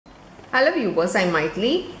Hello viewers, I am Maitli.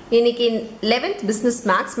 இன்னைக்கு 11th business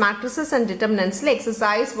maths matrices and determinants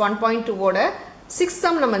exercise 1.2 ஓட 6th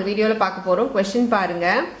sum நம்ம இந்த வீடியோல பார்க்க போறோம். question பாருங்க.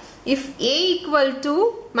 If A equal to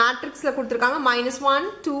matrixல கொடுத்திருக்காங்க -1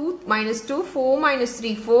 2 -2 4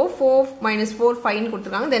 -3 4 4 -4 5 னு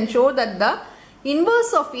கொடுத்திருக்காங்க. Then show that the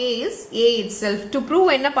inverse of A is A itself. To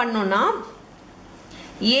prove என்ன பண்ணனும்னா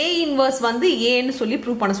A inverse வந்து A ன்னு சொல்லி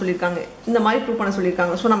ப்ரூவ் பண்ண சொல்லிருக்காங்க. இந்த மாதிரி ப்ரூவ் பண்ண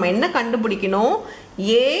சொல்லிருக்காங்க. சோ நம்ம என்ன கண்டுபிடிக்கணும்?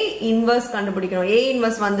 A inverse கண்டுபிடிக்கணும். A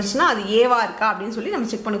inverse வந்துச்சுனா அது A வா இருக்கா அப்படினு சொல்லி நம்ம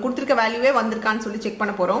செக் பண்ண கொடுத்திருக்க வேல்யூவே வந்திருக்கான்னு சொல்லி செக்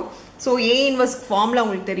பண்ண போறோம். சோ A inverse ஃபார்முலா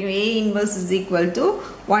உங்களுக்கு தெரியும். A inverse is equal to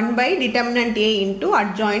 1 by determinant A into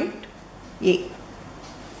adjoint A.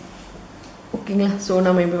 ஓகேங்களா? சோ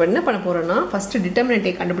நம்ம இப்போ என்ன பண்ண போறோம்னா ஃபர்ஸ்ட் determinant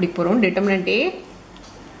A கண்டுபிடிக்க போறோம். determinant A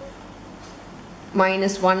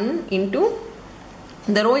 -1 into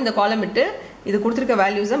இந்த ரோ இந்த காலம் விட்டு இது கொடுத்திருக்க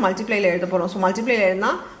வேல்யூஸை மல்டிப்ளைல எழுத போறோம். சோ மல்டிப்ளைல எழுதினா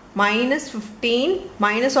 -15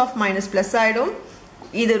 மைனஸ் ஆஃப் மைனஸ் பிளஸ் ஆயிடும்.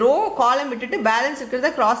 இது ரோ காலம் விட்டுட்டு பேலன்ஸ்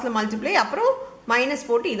இருக்கிறத கிராஸ்ல மல்டிப்ளை, அப்புறம் மைனஸ்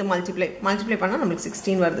போட்டு இது மல்டிப்ளை பண்ணா நமக்கு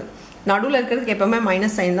 16 வருது. நடுவுல இருக்கிறதுக்கு எப்பவுமே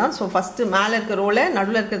மைனஸ் சைன் தான். சோ ஃபர்ஸ்ட் மேல இருக்க ரோல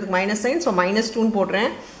நடுவுல இருக்கிறதுக்கு மைனஸ் சைன், சோ -2 ன்னு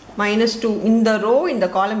போடுறேன். -2 இந்த ரோ இந்த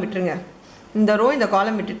காலம் விட்டுருங்க. இந்த ரோ இந்த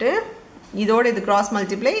காலம் விட்டுட்டு இதோட இது கிராஸ்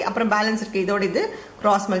மல்டிப்ளை, அப்புறம் பேலன்ஸ் இருக்கு இதோட இது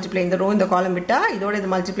கிராஸ் மல்டிப்ளை. இந்த ரோ இந்த காலம் விட்டா இதோட இது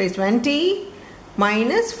மல்டிப்ளை 20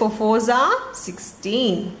 minus 4 4s are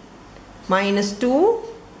 16 -2.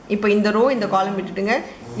 இப்போ இந்த ரோ இந்த காலம் விட்டுட்டுங்க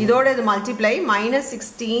இதோட இது multiply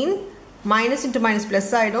 -16 minus into minus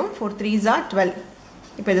plus ஆயிடும். 4 3s are 12.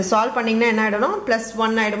 இப்போ இதை சால்வ் பண்ணீங்கன்னா என்ன ஆயிடும்?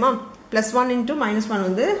 +1 ஆயிடுமா? +1 into -1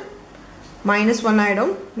 வந்து -1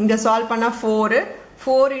 ஆயிடும். இங்க சால்வ் பண்ணா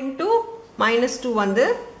 4 into -2 வந்து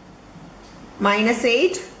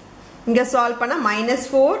 -8. இங்க சால்வ் பண்ணா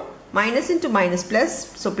 -4 minus into minus plus,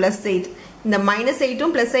 so +8. இந்த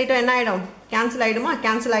 -8ம் +8ம் என்ன ஆயிடும்? கேன்சல் ஆயிடுமா?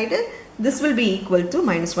 கேன்சல் ஆயிட்டு this will be equal to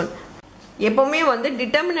 -1. எப்பவுமே வந்து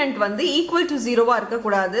டிட்டர்மினன்ட் வந்து ஈக்குவல் டு 0வா இருக்க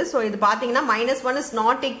கூடாது. சோ இது பாத்தீங்கன்னா -1 is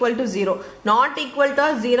not equal to 0. not equal to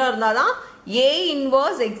 0 இருந்தாதான் A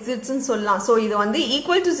inverse exists ன்னு சொல்லலாம். சோ இது வந்து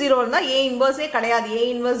ஈக்குவல் டு 0 இருந்தா A inverse கிடையாது. A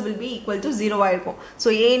inverse will be equal to 0 ஆயிருக்கும். சோ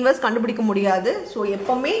A inverse கண்டுபிடிக்க முடியாது. சோ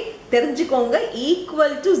எப்பவுமே தெரிஞ்சுக்கோங்க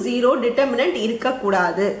ஈக்குவல் டு 0 டிட்டர்மினன்ட் இருக்க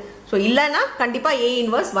கூடாது. சோ இல்லனா கண்டிப்பா A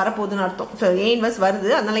inverse வரப்போகுதுன்னு அர்த்தம். சோ A inverse வருது,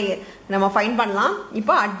 அதனால நம்ம ஃபைண்ட் பண்ணலாம்.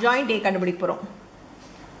 இப்போ adjoint A கண்டுபிடிக்க போறோம்.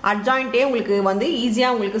 adjoint A உங்களுக்கு வந்து ஈஸியா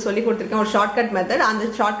உங்களுக்கு சொல்லி கொடுத்திருக்கேன் ஒரு ஷார்ட்கட் மெத்தட்.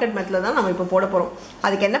 அந்த ஷார்ட்கட் மெத்தட்ல தான் நம்ம இப்போ போட போறோம்.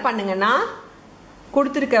 அதுக்கு என்ன பண்ணுங்கன்னா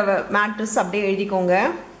கொடுத்திருக்க மேட்ரிக்ஸ் அப்படியே எழுதிக்கோங்க.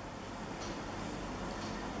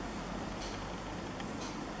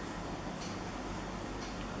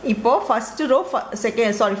 இப்போ first row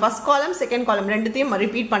first column second column ரெண்டுத்தையும்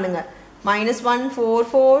ரிப்பீட் பண்ணுங்க. -1 4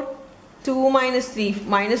 4 2 -3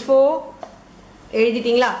 -4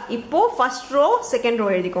 எழுதிட்டீங்களா? இப்போ ஃபர்ஸ்ட் ரோ செகண்ட் ரோ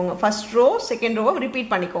எழுதிக்கோங்க. ஃபர்ஸ்ட் ரோ செகண்ட் ரோவை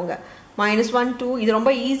ரிப்பீட் பண்ணிக்கோங்க. -1 2 இது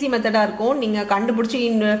ரொம்ப ஈஸி மெத்தடா இருக்கும். நீங்க கண்டுபிடிச்சி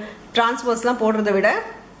டிரான்ஸ்வர்ஸ்லாம் போடுறதை விட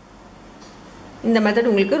இந்த மெத்தட்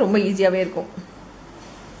உங்களுக்கு ரொம்ப ஈஸியாவே இருக்கும்.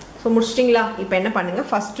 ஸோ முடிச்சிட்டிங்களா? இப்போ என்ன பண்ணுங்க,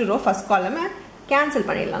 ஃபர்ஸ்ட் ரோ ஃபர்ஸ்ட் காலமை கேன்சல்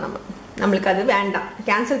பண்ணிடலாம். நம்மளுக்கு அது வேண்டாம்.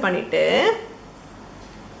 கேன்சல் பண்ணிட்டு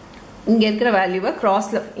இங்க இருக்கிற வேல்யூவை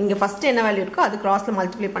கிராஸ்ல இங்க ஃபர்ஸ்ட் என்ன வேல்யூ இருக்கோ அது கிராஸ்ல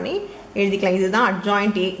மல்டிப்ளை பண்ணி எழுதிக்கலாம். இதுதான்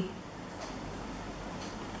adjoint A.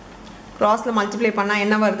 கிராஸ்ல மல்டிப்ளை பண்ணா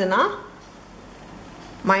என்ன வருதுன்னா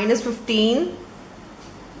 -15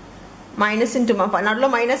 மைனஸ் இன்டு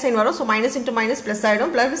நடுவில் மைனஸ் சைன் வரும். So minus into minus plus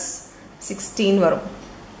ஆயிடும், பிளஸ் 16 வரும்.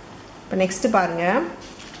 இப்போ நெக்ஸ்ட் பாருங்க,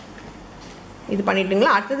 இது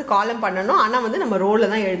பண்ணிட்டுங்களா? அடுத்தது காலம் பண்ணணும். ஆனால் வந்து நம்ம ரோல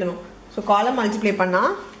தான் எழுதணும். ஸோ காலம் மல்டிப்ளை பண்ணா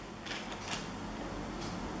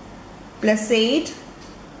 +8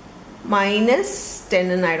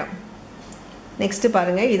 -10 ஆயிடும். நெக்ஸ்ட்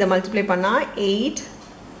பாருங்க, இதை மல்டிப்ளை பண்ணா 8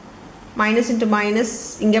 மைனஸ் இன்டு மைனஸ்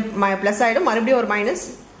இங்க பிளஸ் ஆயிடும், மறுபடியும் ஒரு மைனஸ்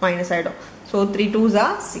ஆயிடும். So 3 2s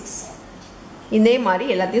are 6. இதே மாதிரி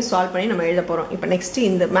எல்லாத்தையும் சால்வ் பண்ணி நம்ம எழுத போறோம். இப்போ நெக்ஸ்ட்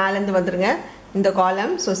இந்த மேல இருந்து வந்துருங்க இந்த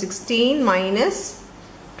காலம். ஸோ 16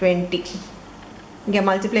 -20 இங்க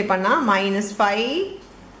மல்டிப்ளை பண்ணா -5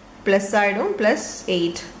 பிளஸ் ஆயிடும்,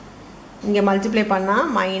 +8 இங்க மல்டிப்ளை பண்ணா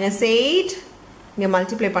 -8 இங்க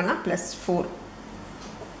மல்டிப்ளை பண்ணா +4.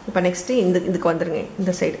 இப்போ நெக்ஸ்ட் இதுக்கு வந்துருங்க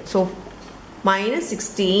இந்த சைடு. ஸோ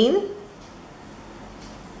 -16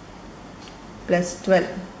 +12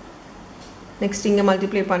 நெக்ஸ்ட் இங்க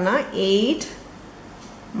மல்டிப்ளை பண்ணா 8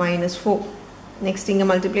 -4 நெக்ஸ்ட் இங்க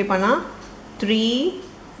மல்டிப்ளை பண்ணா 3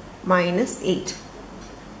 -8.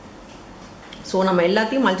 ஸோ நம்ம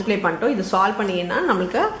எல்லாத்தையும் மல்டிப்ளை பண்ணிட்டோம். இது சால்வ் பண்ணீங்கன்னா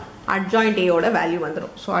நம்மளுக்கு adjoint A ஓட வேல்யூ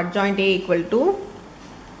வந்துடும். So adjoint A equal to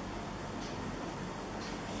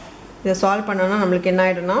இதை சால்வ் பண்ணோம்னா நம்மளுக்கு என்ன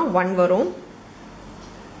ஆயிடும்னா 1 வரும்,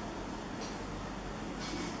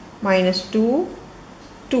 -2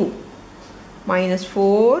 2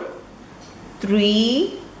 -4 3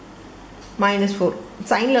 minus 4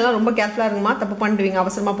 சைன்லலாம் ரொம்ப கேர்ஃபுல்லாக இருங்கம்மா, தப்பு பண்ணிடுவீங்க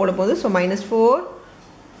அவசரமாக போட போது. So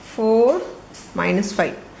 -4 minus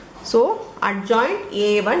 5. So adjoint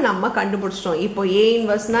A1 நம்ம கண்டுபிடிச்சிட்டோம். இப்போ A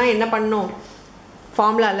இன்வர்ஸ்னால் என்ன பண்ணணும்,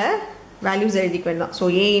 ஃபார்முலாவில் வேல்யூஸ் எழுதிக்க வேண்டாம். So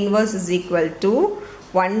A inverse is equal to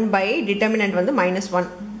 1 by determinant வந்து -1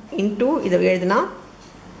 இன்டூ இதை எழுதுனா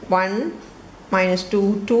 1 minus 2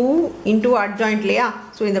 2 இன்டூ அட்ஜாயிண்ட் இல்லையா.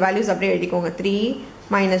 ஸோ இந்த வேல்யூஸ் அப்படியே எழுதிக்கோங்க. 3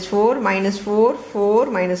 minus 4 minus 4 4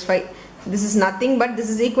 minus 5. this is nothing but this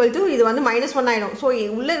is equal to இது வந்து -1 ஆயிடும். ஸோ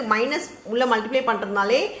உள்ள மைனஸ் உள்ள மல்டிப்ளை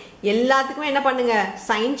பண்ணுறதுனாலே எல்லாத்துக்குமே என்ன பண்ணுங்க,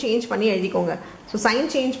 சைன் சேஞ்ச் பண்ணி எழுதிக்கோங்க. ஸோ சைன்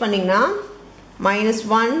சேஞ்ச் பண்ணிங்கன்னா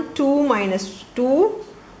 -1 2 minus 2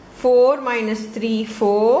 4 minus 3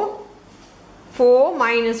 4 4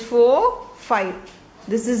 minus 4 5.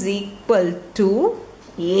 this is equal to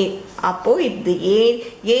A. அப்போ இது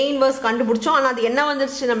A இன்வர்ஸ் கண்டுபிடிச்சோம். ஆனால் அது என்ன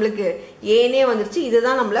வந்துருச்சு, நம்மளுக்கு ஏனே வந்துருச்சு.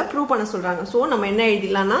 இதுதான் நம்மளை ப்ரூவ் பண்ண சொல்கிறாங்க. ஸோ நம்ம என்ன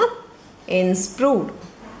எழுதிடலாம்னா ends proved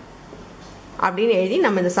அப்படின்னு எழுதி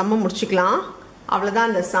நம்ம இந்த சம்மை முடிச்சுக்கலாம். அவ்வளோதான்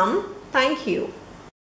இந்த சம். தேங்க்யூ.